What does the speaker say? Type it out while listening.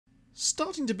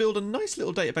starting to build a nice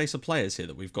little database of players here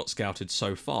that we've got scouted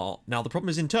so far. Now, the problem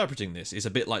is interpreting this is a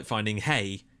bit like finding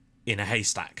hay in a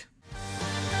haystack.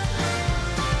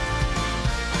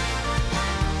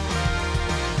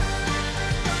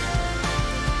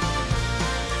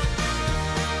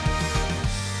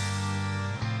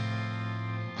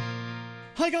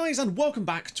 Hi guys, and welcome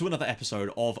back to another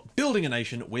episode of Building a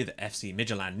Nation with FC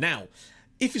Midtjylland. Now,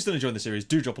 if you're still enjoying the series,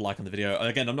 do drop a like on the video.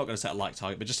 Again, I'm not going to set a like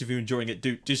target, but just if you're enjoying it,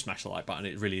 do smash the like button.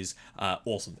 It really is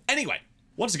awesome. Anyway,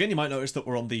 once again, you might notice that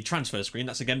we're on the transfer screen.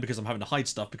 That's again because I'm having to hide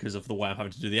stuff because of the way I'm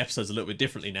having to do the episodes a little bit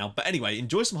differently now. But anyway,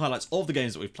 enjoy some highlights of the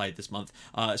games that we've played this month.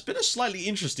 It's been a slightly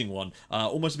interesting one,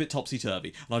 almost a bit topsy-turvy.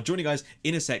 And I'll join you guys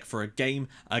in a sec for a game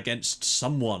against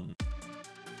someone.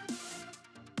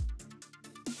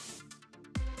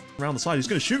 Around the side, he's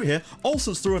going to shoot here.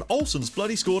 Olsen's through, and Olsen's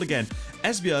bloody scored again.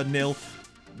 Esbjerg 0,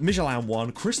 Midtjylland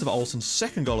 1, Christopher Olsen's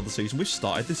second goal of the season. We've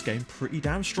started this game pretty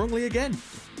damn strongly again.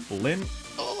 Ball in.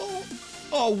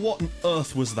 Oh, what on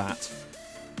earth was that?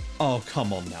 Oh,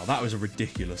 come on now. That was a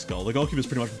ridiculous goal. The goalkeeper's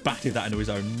pretty much batted that into his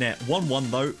own net. 1-1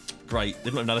 though. Great.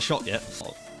 They've not even had a shot yet.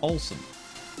 Oh, Olsen.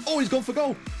 Oh, he's gone for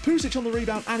goal. Pusic on the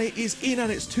rebound, and it is in,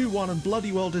 and it's 2-1, and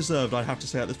bloody well deserved, I'd have to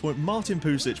say at this point. Martin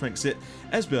Pusic makes it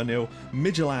Esbjerg 0,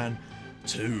 Midtjylland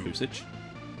 2. Pusic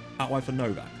out wide for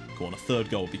Novak. Corner, third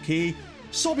goal would be key.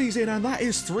 Sobby's in, and that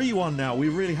is 3-1 now. We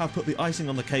really have put the icing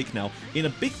on the cake now in a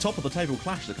big top of the table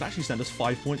clash that could actually send us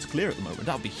 5 points clear at the moment.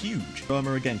 That would be huge.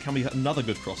 Burma again. Can we get another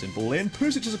good crossing ball in?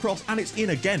 Pusic is across, and it's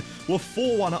in again. We're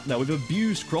 4-1 up now. We've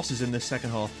abused crosses in this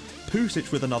second half.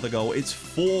 Pusic with another goal. It's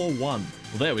 4-1. Well,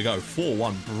 there we go.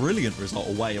 4-1. Brilliant result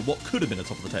away in what could have been a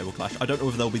top of the table clash. I don't know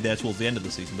if they'll be there towards the end of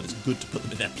the season, but it's good to put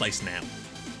them in their place now.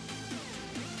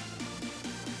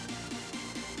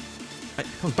 It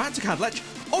comes back to Kadlec.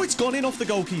 Oh, it's gone in off the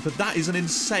goalkeeper. That is an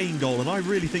insane goal, and I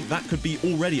really think that could be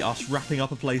already us wrapping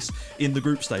up a place in the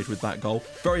group stage with that goal.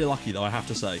 Very lucky, though, I have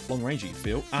to say. Long range, you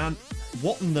feel. And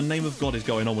what in the name of God is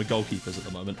going on with goalkeepers at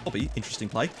the moment? Bobby, interesting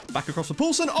play. Back across for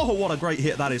Poulsen. Oh, what a great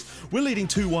hit that is. We're leading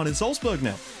 2-1 in Salzburg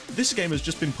now. This game has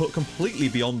just been put completely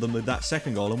beyond them with that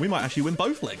second goal, and we might actually win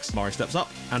both legs. Murray steps up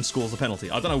and scores the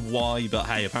penalty. I don't know why, but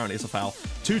hey, apparently it's a foul.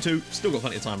 2-2. Still got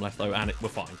plenty of time left, though, and we're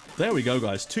fine. There we go,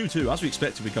 guys. 2-2. As we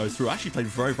expected, we go through. Actually played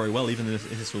very, very well, even in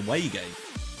this away game.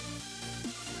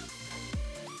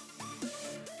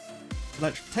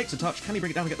 Kadlec takes a touch. Can he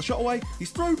bring it down and get the shot away? He's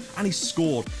through, and he's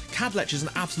scored. Kadlec is an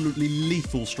absolutely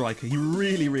lethal striker. He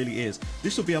really, really is.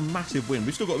 This will be a massive win.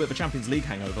 We've still got a bit of a Champions League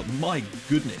hangover. My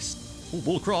goodness. Oh,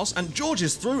 ball across, and George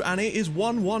is through, and it is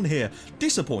 1-1 here.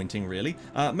 Disappointing, really.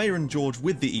 Mayer and George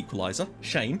with the equaliser.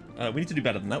 Shame. We need to do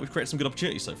better than that. We've created some good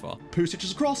opportunities so far. Pusic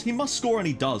is across. He must score, and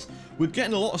he does. We're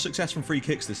getting a lot of success from free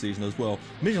kicks this season as well.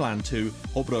 Midtjylland 2,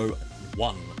 Hobro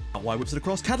 1. Why whips it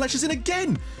across? Kadlec is in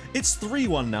again! It's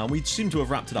 3-1 now, and we seem to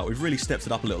have wrapped it up. We've really stepped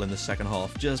it up a little in the second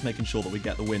half, just making sure that we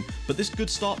get the win. But this good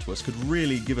start to us could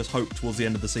really give us hope towards the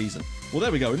end of the season. Well,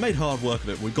 there we go. We made hard work of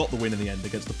it. We got the win in the end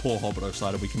against the poor Hobro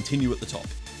side, and we continue at the top.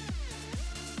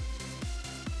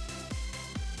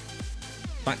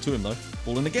 Back to him, though.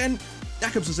 Ball in again.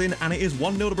 Jacobs is in, and it is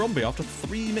 1-0 to Brøndby after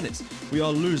 3 minutes. We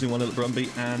are losing 1-0 to Brøndby,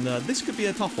 and this could be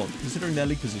a tough one. Considering their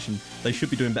league position, they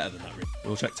should be doing better than that, really.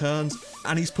 Wilczek turns,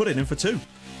 and he's put it in for 2.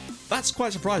 That's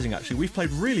quite surprising, actually. We've played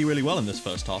really, really well in this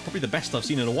first half. Probably the best I've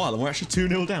seen in a while, and we're actually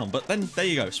 2-0 down. But then, there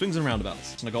you go. Swings and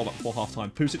roundabouts. And a goal back before half-time.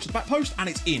 Pusic to the back post, and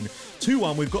it's in.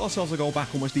 2-1. We've got ourselves a goal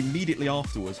back almost immediately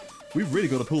afterwards. We've really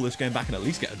got to pull this game back and at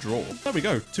least get a draw. There we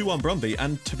go, 2-1 Brøndby,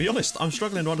 and to be honest, I'm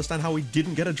struggling to understand how we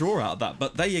didn't get a draw out of that,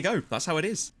 but there you go, that's how it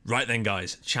is. Right then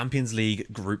guys, Champions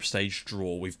League group stage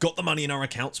draw. We've got the money in our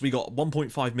accounts. We got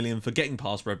 1.5 million for getting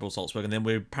past Red Bull Salzburg, and then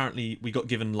we got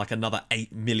given like another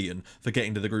 8 million for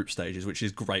getting to the group stages, which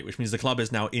is great, which means the club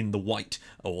is now in the white,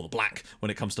 or the black, when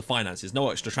it comes to finances. No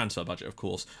extra transfer budget, of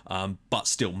course, but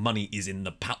still, money is in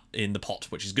the pot,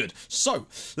 which is good. So,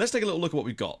 let's take a little look at what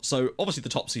we've got. So, obviously the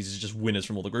top seeds is just winners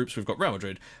from all the groups. We've got Real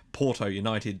Madrid, Porto,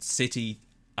 United, City,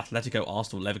 Atletico,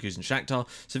 Arsenal, Leverkusen, Shakhtar,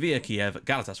 Sevilla, Kiev,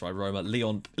 Galatasaray, Roma,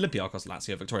 Lyon, Olympiacos,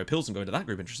 Lazio, Victoria Pilsen going to that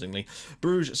group, interestingly.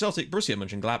 Bruges, Celtic, Borussia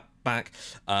Mönchengladbach,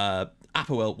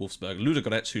 Apoel, Wolfsburg,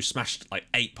 Ludogorets, who smashed like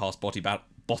 8 past Bati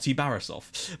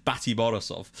Borisov,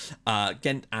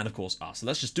 Ghent, and of course us. So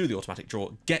let's just do the automatic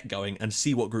draw, get going, and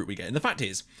see what group we get. And the fact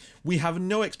is, we have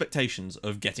no expectations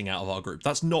of getting out of our group.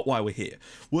 That's not why we're here.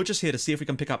 We're just here to see if we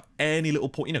can pick up any little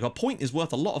point. You know, a point is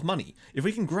worth a lot of money. If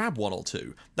we can grab 1 or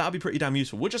 2, that would be pretty damn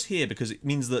useful. We're just here because it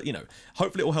means that, you know,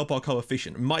 hopefully it will help our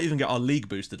coefficient. We might even get our league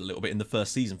boosted a little bit in the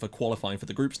first season for qualifying for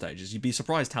the group stages. You'd be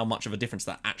surprised how much of a difference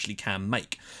that actually can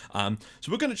make.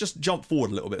 So we're going to just jump forward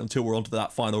a little bit until we're onto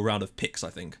that final round of picks, I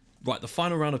think. Right, the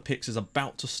final round of picks is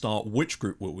about to start. Which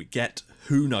group will we get?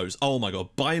 Who knows? Oh my god,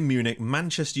 Bayern Munich,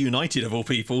 Manchester United of all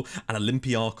people, and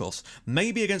Olympiacos.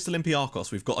 Maybe against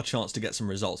Olympiacos we've got a chance to get some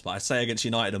results, but I say against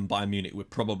United and Bayern Munich we're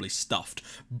probably stuffed.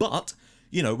 But,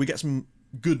 you know, we get some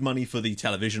good money for the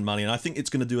television money, and I think it's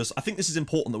going to do us. I think this is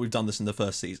important that we've done this in the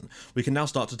first season. We can now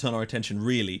start to turn our attention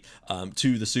really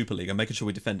to the Superliga and making sure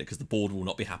we defend it, because the board will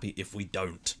not be happy if we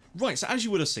don't. Right, so as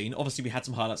you would have seen, obviously we had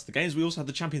some highlights of the games. We also had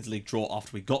the Champions League draw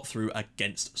after we got through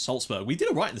against Salzburg. We did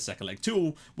it right in the second leg.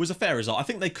 2-2 was a fair result. I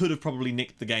think they could have probably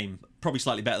nicked the game, probably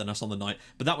slightly better than us on the night,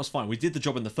 but that was fine. We did the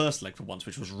job in the first leg for once,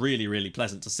 which was really, really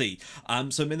pleasant to see.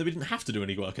 So it meant that we didn't have to do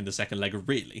any work in the second leg,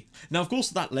 really. Now, of course,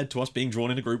 that led to us being drawn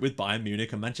in a group with Bayern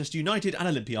Munich and Manchester United and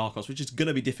Olympiacos, which is going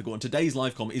to be difficult. And today's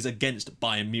live comm is against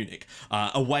Bayern Munich,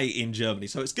 away in Germany.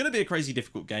 So it's going to be a crazy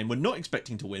difficult game. We're not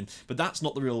expecting to win, but that's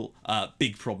not the real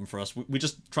big problem for us. We're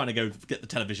just trying to go get the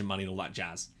television money and all that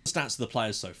jazz. Stats of the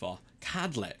players so far.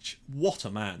 Kadlec, what a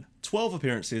man. 12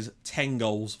 appearances, 10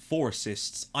 goals, 4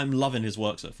 assists. I'm loving his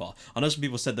work so far. I know some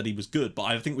people said that he was good, but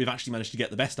I think we've actually managed to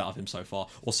get the best out of him so far,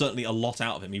 or certainly a lot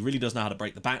out of him. He really does know how to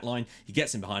break the back line. He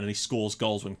gets in behind and he scores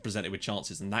goals when presented with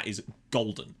chances, and that is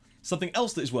golden. Something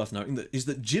else that is worth noting is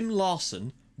that Jim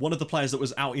Larson, one of the players that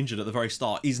was out injured at the very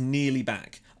start, is nearly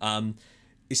back.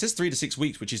 It says 3 to 6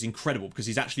 weeks, which is incredible because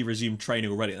he's actually resumed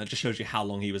training already, and that just shows you how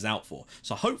long he was out for.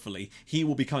 So hopefully he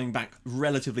will be coming back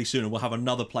relatively soon, and we'll have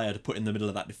another player to put in the middle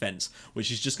of that defence, which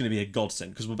is just going to be a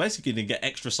godsend, because we're basically going to get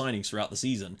extra signings throughout the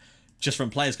season just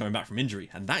from players coming back from injury,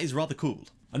 and that is rather cool.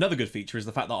 Another good feature is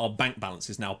the fact that our bank balance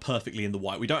is now perfectly in the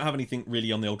white. We don't have anything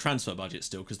really on the old transfer budget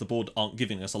still, because the board aren't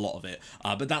giving us a lot of it,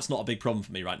 but that's not a big problem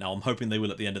for me right now. I'm hoping they will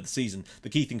at the end of the season. The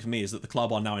key thing for me is that the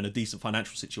club are now in a decent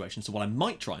financial situation, so what I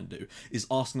might try and do is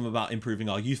ask them about improving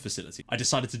our youth facility. I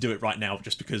decided to do it right now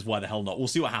just because why the hell not? We'll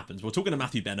see what happens. We're talking to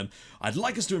Matthew Benham. I'd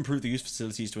like us to improve the youth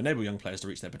facilities to enable young players to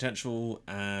reach their potential,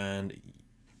 and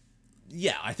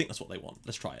yeah, I think that's what they want.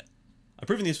 Let's try it.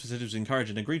 Approving these facilities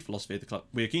encourage an agreed philosophy of the club.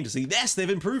 We are keen to see, yes, they've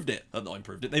improved it. Not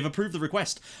improved it, they've approved the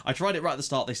request. I tried it right at the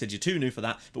start, they said you're too new for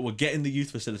that, but we're getting the youth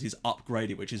facilities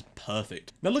upgraded, which is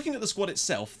perfect. Now, looking at the squad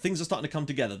itself, things are starting to come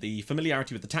together. The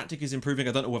familiarity with the tactic is improving.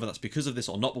 I don't know whether that's because of this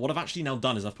or not, but what I've actually now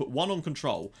done is I've put one on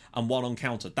control and one on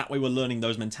counter. That way we're learning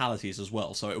those mentalities as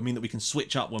well, so it will mean that we can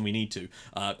switch up when we need to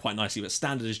quite nicely, but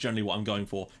standard is generally what I'm going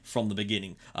for from the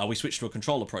beginning. We switched to a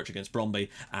control approach against Brøndby,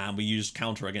 and we used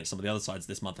counter against some of the other sides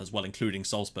this month as well, including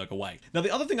Salzburg away. Now,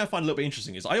 the other thing I find a little bit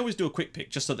interesting is I always do a quick pick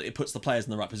just so that it puts the players in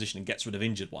the right position and gets rid of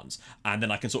injured ones, and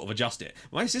then I can sort of adjust it.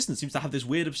 My assistant seems to have this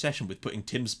weird obsession with putting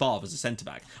Tim Sparv as a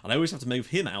centre-back, and I always have to move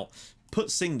him out, put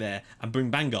Singh there, and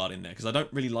bring Bangard in there, because I don't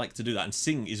really like to do that, and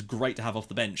Singh is great to have off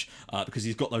the bench because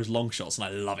he's got those long shots, and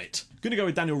I love it. I'm going to go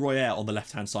with Daniel Royer on the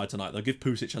left-hand side tonight, though. Give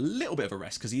Pusic a little bit of a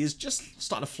rest, because he is just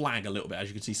starting to flag a little bit, as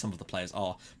you can see some of the players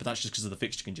are, but that's just because of the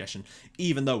fixture congestion,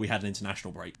 even though we had an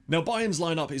international break. Now, Bayern's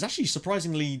lineup is actually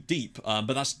surprisingly deep,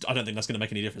 but I don't think that's going to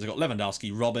make any difference. I've got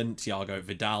Lewandowski, Robben, Thiago,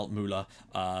 Vidal, Müller,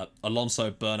 Alonso,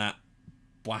 Bernat,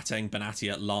 Boateng,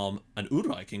 Benatia, Lahm, and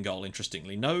Ulreich in goal,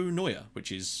 interestingly. No Neuer,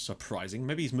 which is surprising.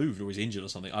 Maybe he's moved or he's injured or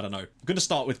something. I don't know. I'm going to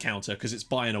start with counter because it's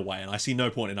Bayern away, and I see no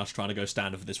point in us trying to go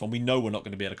standard for this one. We know we're not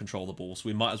going to be able to control the ball, so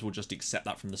we might as well just accept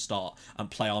that from the start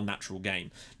and play our natural game.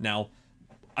 Now,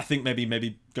 I think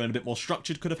maybe going a bit more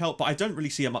structured could have helped, but I don't really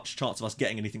see a much chance of us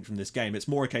getting anything from this game. It's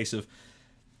more a case of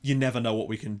you never know what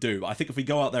we can do. I think if we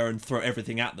go out there and throw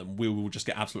everything at them, we will just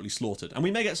get absolutely slaughtered. And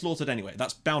we may get slaughtered anyway.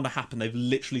 That's bound to happen. They've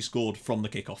literally scored from the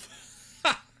kickoff.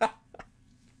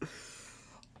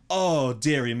 Oh,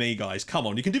 dearie me, guys. Come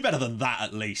on, you can do better than that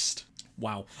at least.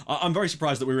 Wow. I'm very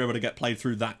surprised that we were able to get played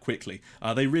through that quickly.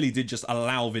 They really did just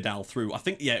allow Vidal through. I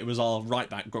think, yeah, it was our right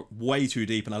back got way too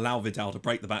deep and allowed Vidal to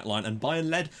break the back line, and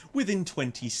Bayern led within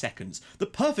 20 seconds. The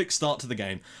perfect start to the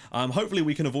game. Hopefully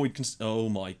we can avoid... Oh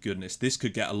my goodness, this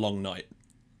could get a long night.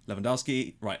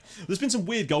 Lewandowski, right. There's been some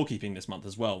weird goalkeeping this month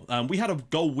as well. We had a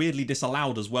goal weirdly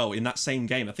disallowed as well in that same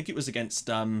game. I think it was against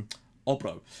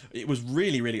Obro. It was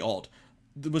really, really odd.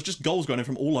 There was just goals going in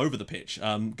from all over the pitch.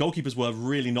 Goalkeepers were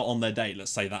really not on their day,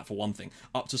 let's say that for one thing.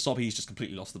 Up to Sobby, he's just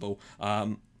completely lost the ball.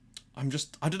 I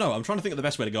don't know, I'm trying to think of the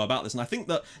best way to go about this, and I think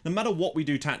that no matter what we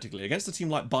do tactically, against a team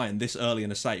like Bayern this early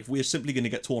in a save, we are simply going to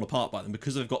get torn apart by them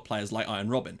because they've got players like Iron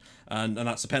Robin, and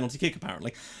that's a penalty kick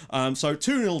apparently. So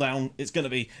 2-0 down, it's going to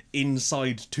be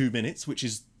inside 2 minutes, which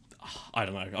is... I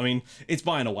don't know, I mean, it's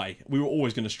Bayern away. We were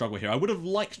always going to struggle here. I would have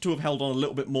liked to have held on a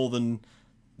little bit more than...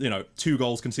 2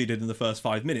 goals conceded in the first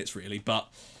 5 minutes, really, but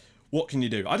what can you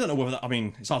do? I don't know whether that, I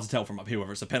mean, it's hard to tell from up here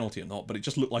whether it's a penalty or not, but it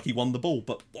just looked like he won the ball,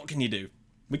 but what can you do?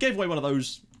 We gave away one of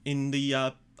those in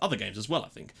the other games as well, I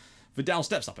think. Vidal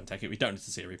steps up and takes it. We don't need to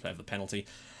see a replay of the penalty.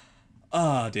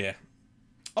 Ah, dear.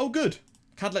 Oh, good.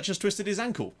 Kadlec just twisted his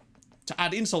ankle. To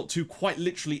add insult to quite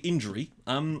literally injury,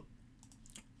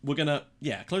 we're gonna,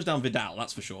 yeah, close down Vidal,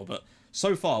 that's for sure, but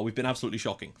so far we've been absolutely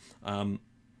shocking.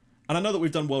 And I know that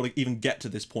we've done well to even get to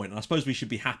this point, and I suppose we should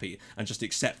be happy and just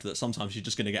accept that sometimes you're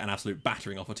just going to get an absolute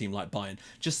battering off a team like Bayern.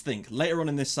 Just think, later on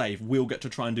in this save, we'll get to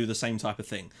try and do the same type of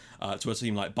thing to a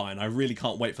team like Bayern. I really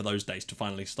can't wait for those days to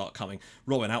finally start coming.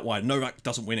 Robin out wide, Novak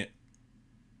doesn't win it.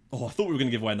 Oh, I thought we were going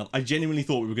to give away another... I genuinely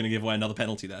thought we were going to give away another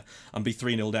penalty there and be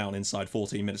 3-0 down inside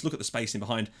 14 minutes. Look at the spacing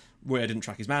behind. Royer didn't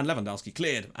track his man. Lewandowski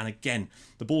cleared. And again,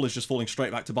 the ball is just falling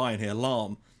straight back to Bayern here.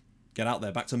 Lahm, get out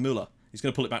there. Back to Müller. He's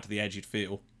going to pull it back to the edge, you'd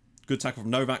feel. Good tackle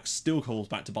from Novak, still calls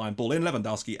back to Bayern. Ball in,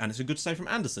 Lewandowski, and it's a good save from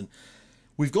Anderson.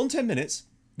 We've gone 10 minutes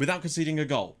without conceding a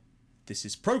goal. This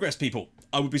is progress, people.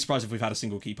 I would be surprised if we've had a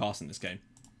single key pass in this game.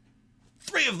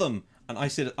 3 of them! And I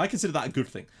consider that a good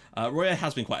thing. Royer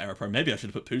has been quite error-prone. Maybe I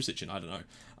should have put Pusic in, I don't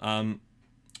know.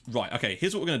 Right, okay,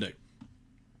 here's what we're going to do.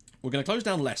 We're going to close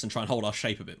down less and try and hold our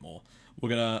shape a bit more. We're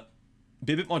going to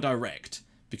be a bit more direct,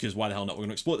 because why the hell not? We're going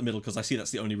to exploit the middle, because I see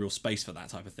that's the only real space for that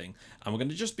type of thing. And we're going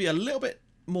to just be a little bit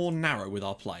more narrow with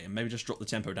our play and maybe just drop the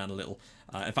tempo down a little.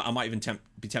 In fact, I might even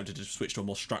be tempted to switch to a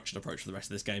more structured approach for the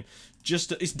rest of this game.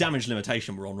 Just it's damage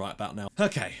limitation we're on right about now.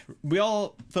 Okay, we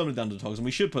are firmly the underdogs, and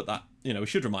we should put that, you know, we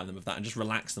should remind them of that and just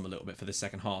relax them a little bit for this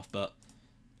second half. But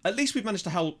at least we've managed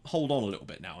to hold on a little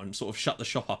bit now and sort of shut the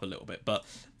shop up a little bit. But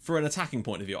for an attacking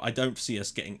point of view, I don't see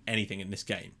us getting anything in this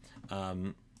game.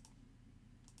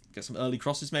 Get some early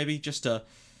crosses maybe, just to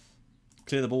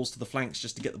clear the balls to the flanks,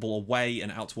 just to get the ball away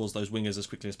and out towards those wingers as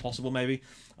quickly as possible maybe.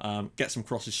 Get some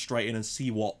crosses straight in and see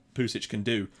what Pusic can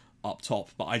do up top.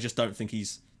 But I just don't think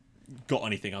he's got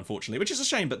anything, unfortunately, which is a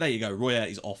shame. But there you go, Royer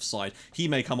is offside. He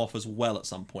may come off as well at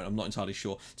some point, I'm not entirely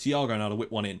sure. Thiago now to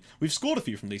whip one in. We've scored a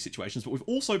few from these situations, but we've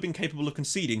also been capable of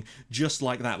conceding just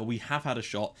like that. But we have had a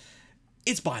shot.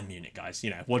 It's Bayern Munich, guys,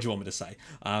 you know, what do you want me to say?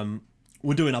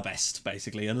 We're doing our best,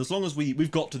 basically, and as long as we've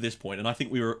got to this point, and I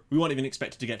think we weren't even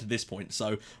expected to get to this point,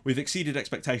 so we've exceeded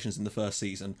expectations in the first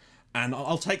season, and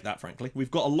I'll take that, frankly.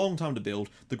 We've got a long time to build.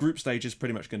 The group stage is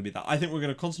pretty much going to be that. I think we're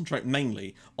going to concentrate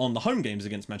mainly on the home games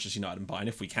against Manchester United and Bayern,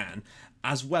 if we can,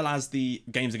 as well as the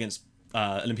games against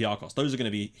Olympiacos. Those are going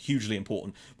to be hugely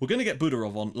important. We're going to get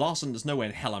Budorov on. Larson, there's no way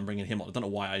in hell I'm bringing him on. I don't know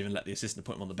why I even let the assistant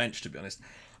put him on the bench, to be honest.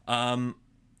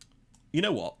 You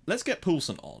know what? Let's get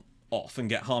Poulsen off and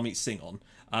get Harmeet Singh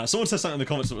on. Someone said something in the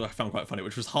comments that I found quite funny,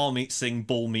 which was Harmeet Singh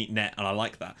ball meet net, and I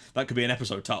like that. That could be an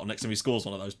episode title next time he scores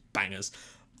one of those bangers.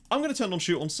 I'm going to turn on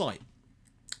shoot on sight,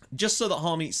 just so that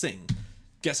Harmeet Singh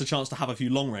gets a chance to have a few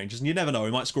long ranges, and you never know,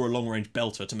 he might score a long range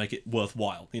belter to make it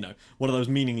worthwhile, you know, one of those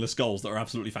meaningless goals that are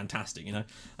absolutely fantastic, you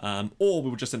know, or we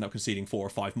would just end up conceding 4 or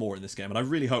 5 more in this game, and I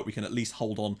really hope we can at least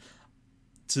hold on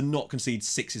to not concede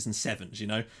 6s and 7s, you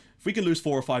know. If we can lose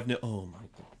 4 or 5-0, oh my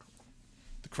god.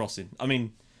 Crossing. I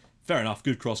mean, fair enough,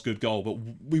 good cross, good goal, but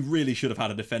we really should have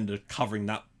had a defender covering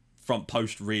that front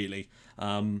post, really.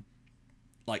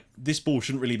 Like, this ball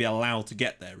shouldn't really be allowed to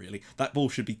get there, really. That ball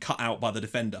should be cut out by the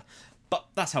defender. But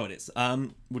that's how it is.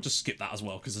 We'll just skip that as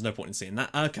well, because there's no point in seeing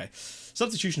that. Okay.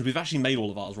 Substitutions, we've actually made all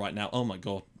of ours right now. Oh my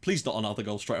god. Please not another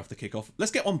goal straight off the kickoff.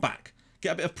 Let's get one back.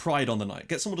 Get a bit of pride on the night.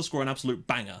 Get someone to score an absolute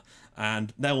banger,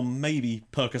 and they'll maybe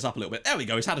perk us up a little bit. There we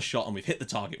go. He's had a shot, and we've hit the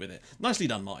target with it. Nicely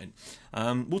done, Martin.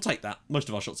 We'll take that. Most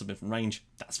of our shots have been from range.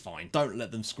 That's fine. Don't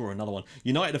let them score another one.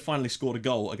 United have finally scored a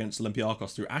goal against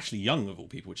Olympiacos through Ashley Young, of all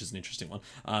people, which is an interesting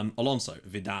one. Alonso,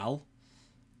 Vidal,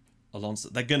 Alonso.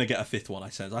 They're going to get a 5th one, I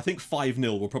said. I think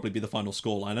 5-0 will probably be the final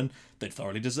scoreline, and they'd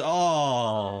thoroughly deserve...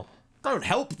 Oh... Don't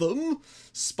help them.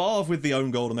 Sparv with the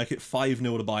own goal to make it 5-0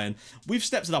 to Bayern. We've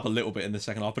stepped it up a little bit in the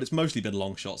second half, but it's mostly been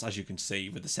long shots, as you can see,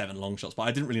 with the 7 long shots. But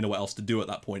I didn't really know what else to do at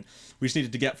that point. We just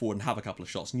needed to get forward and have a couple of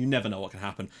shots, and you never know what can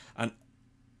happen. And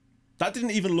that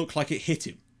didn't even look like it hit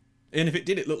him. And if it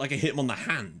did, it looked like it hit him on the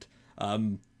hand. I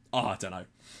don't know.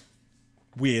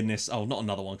 Weirdness. Oh, not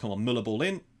another one. Come on, Müller ball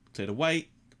in. Cleared away.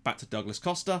 Back to Douglas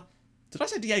Costa. Did I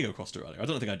say Diego Costa earlier? I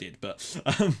don't think I did, but...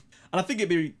 and I think it'd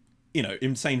be... you know,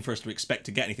 insane for us to expect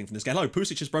to get anything from this game. Hello,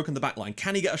 Pusic has broken the back line.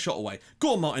 Can he get a shot away?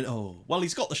 Go on, Martin. Oh, well,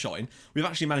 he's got the shot in. We've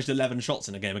actually managed 11 shots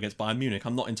in a game against Bayern Munich.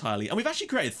 I'm not entirely... And we've actually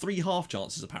created 3 half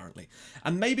chances, apparently.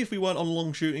 And maybe if we weren't on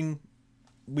long shooting,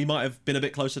 we might have been a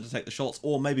bit closer to take the shots,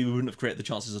 or maybe we wouldn't have created the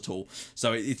chances at all.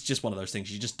 So it's just one of those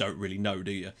things you just don't really know,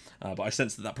 do you? But I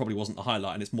sense that probably wasn't the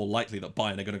highlight, and it's more likely that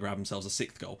Bayern are going to grab themselves a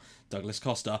 6th goal. Douglas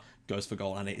Costa goes for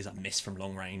goal, and it is a miss from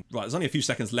long range. Right, there's only a few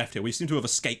seconds left here. We seem to have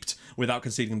escaped without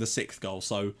conceding the 6th goal,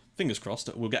 so fingers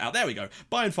crossed we'll get out. There we go.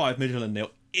 Bayern 5, Midtjylland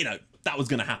 0. You know, that was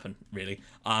going to happen, really.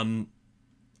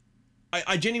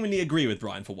 I genuinely agree with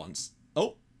Brian for once.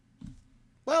 Oh.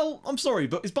 Well, I'm sorry,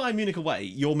 but it's Bayern Munich away.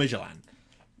 You're Midtjylland.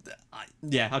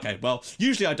 Yeah, okay, well,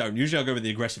 usually I don't. Usually I go with the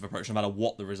aggressive approach no matter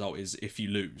what the result is if you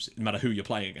lose, no matter who you're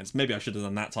playing against. Maybe I should have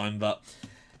done that time, but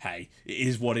hey, it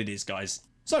is what it is, guys.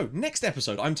 So, next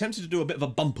episode, I'm tempted to do a bit of a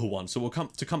bumper one, so we'll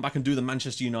come back and do the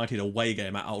Manchester United away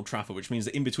game at Old Trafford, which means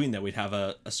that in between there we'd have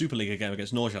a Superliga game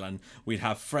against Nordsjælland, we'd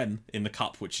have Frem in the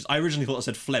Cup, which is, I originally thought I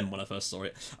said Flem when I first saw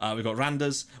it. We've got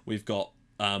Randers, we've got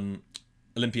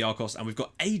Olympiacos, and we've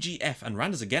got AGF, and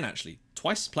Randers again, actually,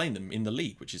 twice playing them in the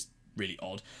league, which is really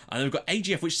odd. And then we've got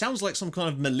AGF, which sounds like some kind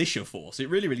of militia force. It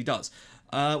really, really does.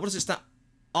 What does it stand?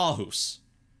 Aarhus.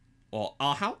 Or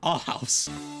Aarhus.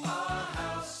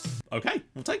 Okay,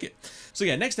 we'll take it. So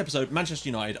yeah, next episode, Manchester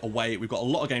United away. We've got a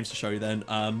lot of games to show you then.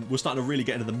 We're starting to really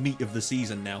get into the meat of the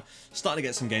season now. Starting to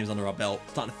get some games under our belt.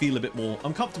 Starting to feel a bit more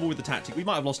uncomfortable with the tactic. We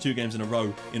might have lost 2 games in a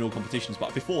row in all competitions,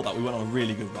 but before that, we went on a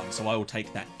really good run. So I will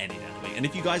take that any day of the week. And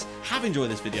if you guys have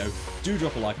enjoyed this video, do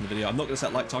drop a like on the video. I'm not going to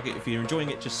set a like target. If you're enjoying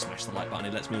it, just smash the like button.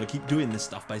 It lets me able to keep doing this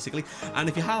stuff, basically. And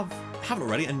if you haven't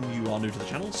already and you are new to the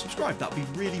channel, subscribe. That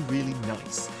would be really, really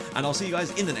nice. And I'll see you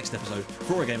guys in the next episode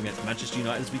for a game against Manchester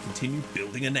United as we continue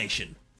building a nation.